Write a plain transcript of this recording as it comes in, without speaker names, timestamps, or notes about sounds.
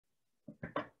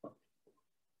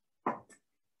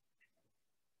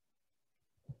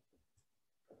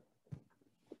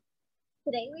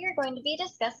Today we are going to be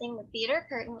discussing the theater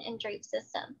curtain and drape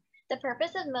system. The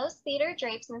purpose of most theater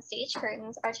drapes and stage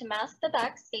curtains are to mask the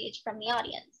backstage from the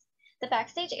audience. The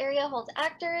backstage area holds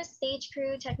actors, stage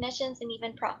crew, technicians, and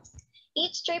even props.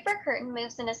 Each drape or curtain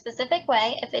moves in a specific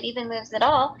way, if it even moves at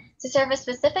all, to serve a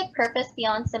specific purpose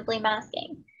beyond simply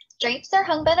masking. Drapes are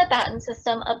hung by the batten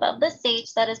system above the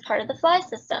stage that is part of the fly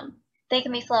system. They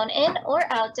can be flown in or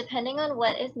out depending on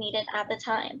what is needed at the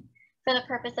time. For the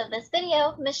purpose of this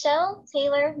video, Michelle,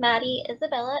 Taylor, Maddie,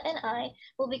 Isabella, and I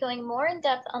will be going more in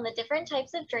depth on the different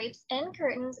types of drapes and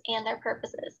curtains and their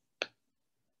purposes.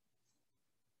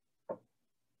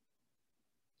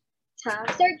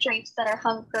 Tabs are drapes that are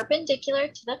hung perpendicular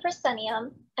to the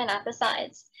proscenium and at the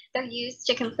sides. They're used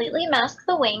to completely mask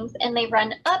the wings and they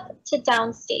run up to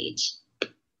downstage.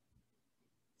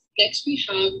 Next, we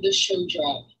have the show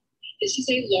drop. This is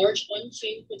a large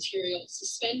unflamed material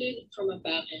suspended from a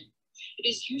batten. It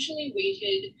is usually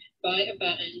weighted by a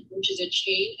batten, which is a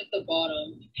chain at the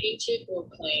bottom, painted or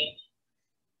plain.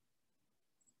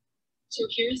 So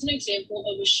here's an example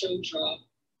of a show drop,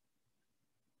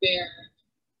 where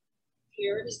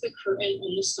here is the curtain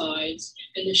on the sides,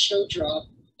 and the show drop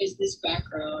is this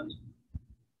background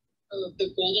of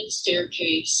the golden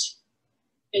staircase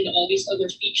and all these other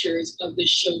features of this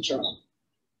show drop.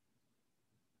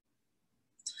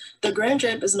 The grand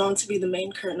drape is known to be the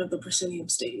main curtain of the proscenium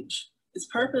stage. Its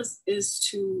purpose is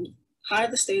to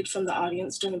hide the stage from the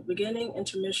audience during the beginning,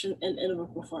 intermission, and end of a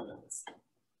performance.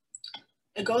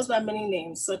 It goes by many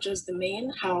names, such as the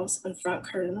main, house, and front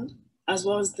curtain, as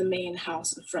well as the main,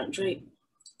 house, and front drape.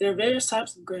 There are various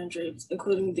types of grand drapes,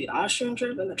 including the Austrian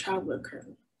drape and the traveler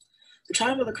curtain. The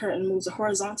traveler curtain moves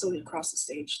horizontally across the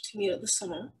stage to meet at the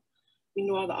center.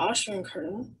 Meanwhile, the Austrian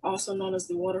curtain, also known as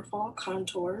the waterfall,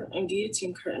 contour, and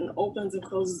guillotine curtain, opens and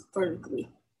closes vertically.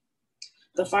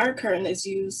 The fire curtain is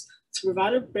used to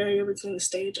provide a barrier between the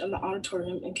stage and the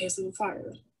auditorium in case of a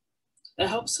fire. It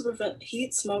helps to prevent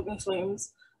heat, smoke, and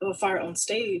flames of a fire on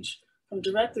stage from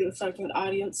directly affecting the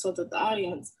audience so that the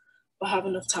audience will have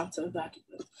enough time to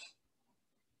evacuate.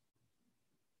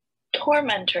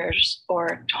 Tormentors,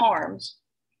 or torms,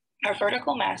 are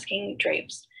vertical masking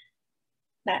drapes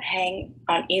that hang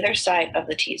on either side of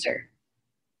the teaser.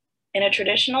 In a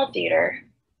traditional theater,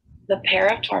 the pair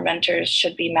of tormentors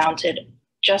should be mounted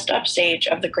just upstage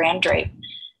of the grand drape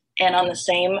and on the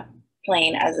same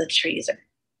plane as the teaser.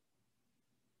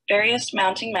 Various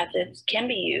mounting methods can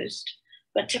be used,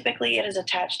 but typically it is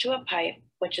attached to a pipe,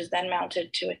 which is then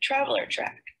mounted to a traveler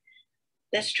track.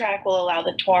 This track will allow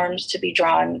the torms to be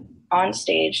drawn on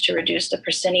stage to reduce the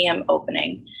proscenium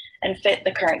opening and fit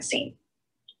the current scene.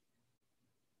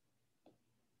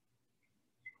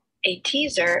 A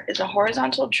teaser is a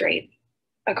horizontal drape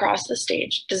across the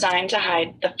stage designed to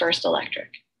hide the first electric.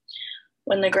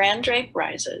 When the grand drape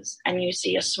rises and you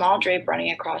see a small drape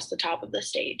running across the top of the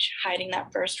stage, hiding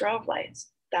that first row of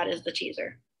lights, that is the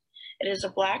teaser. It is a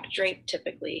black drape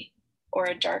typically, or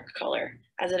a dark color,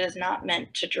 as it is not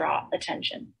meant to draw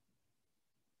attention.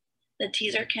 The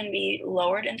teaser can be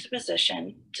lowered into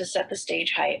position to set the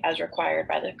stage height as required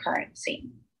by the current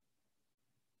scene.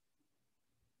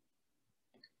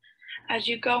 As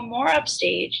you go more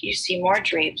upstage, you see more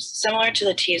drapes similar to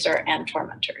the teaser and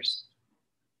tormentors.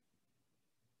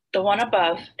 The one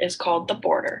above is called the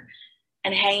border,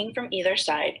 and hanging from either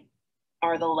side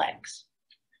are the legs.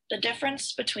 The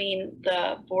difference between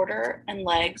the border and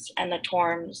legs and the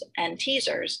torms and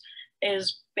teasers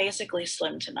is basically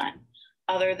slim to none,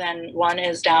 other than one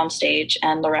is downstage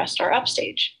and the rest are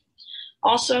upstage.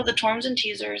 Also, the torms and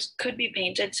teasers could be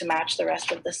painted to match the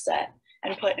rest of the set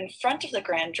and put in front of the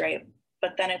grand drape,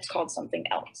 but then it's called something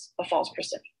else, a false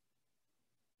proscenium.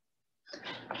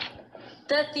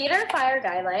 The theater fire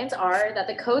guidelines are that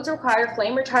the codes require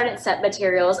flame retardant set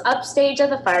materials upstage of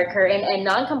the fire curtain and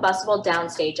non-combustible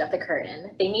downstage of the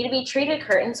curtain. They need to be treated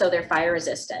curtains so they're fire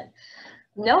resistant.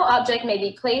 No object may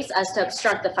be placed as to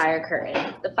obstruct the fire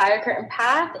curtain. The fire curtain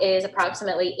path is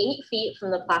approximately 8 feet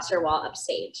from the plaster wall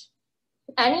upstage.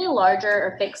 Any larger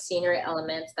or fixed scenery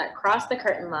elements that cross the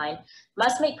curtain line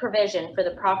must make provision for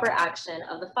the proper action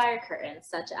of the fire curtain,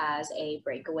 such as a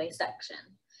breakaway section.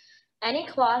 Any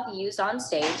cloth used on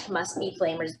stage must be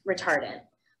flame retardant.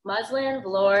 Muslin,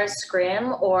 velour,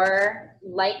 scrim, or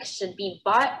like should be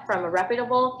bought from a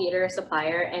reputable theater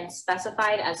supplier and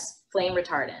specified as flame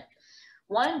retardant.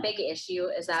 One big issue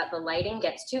is that the lighting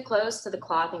gets too close to the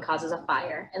cloth and causes a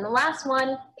fire. And the last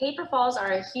one, paper falls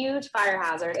are a huge fire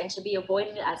hazard and should be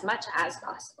avoided as much as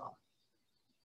possible.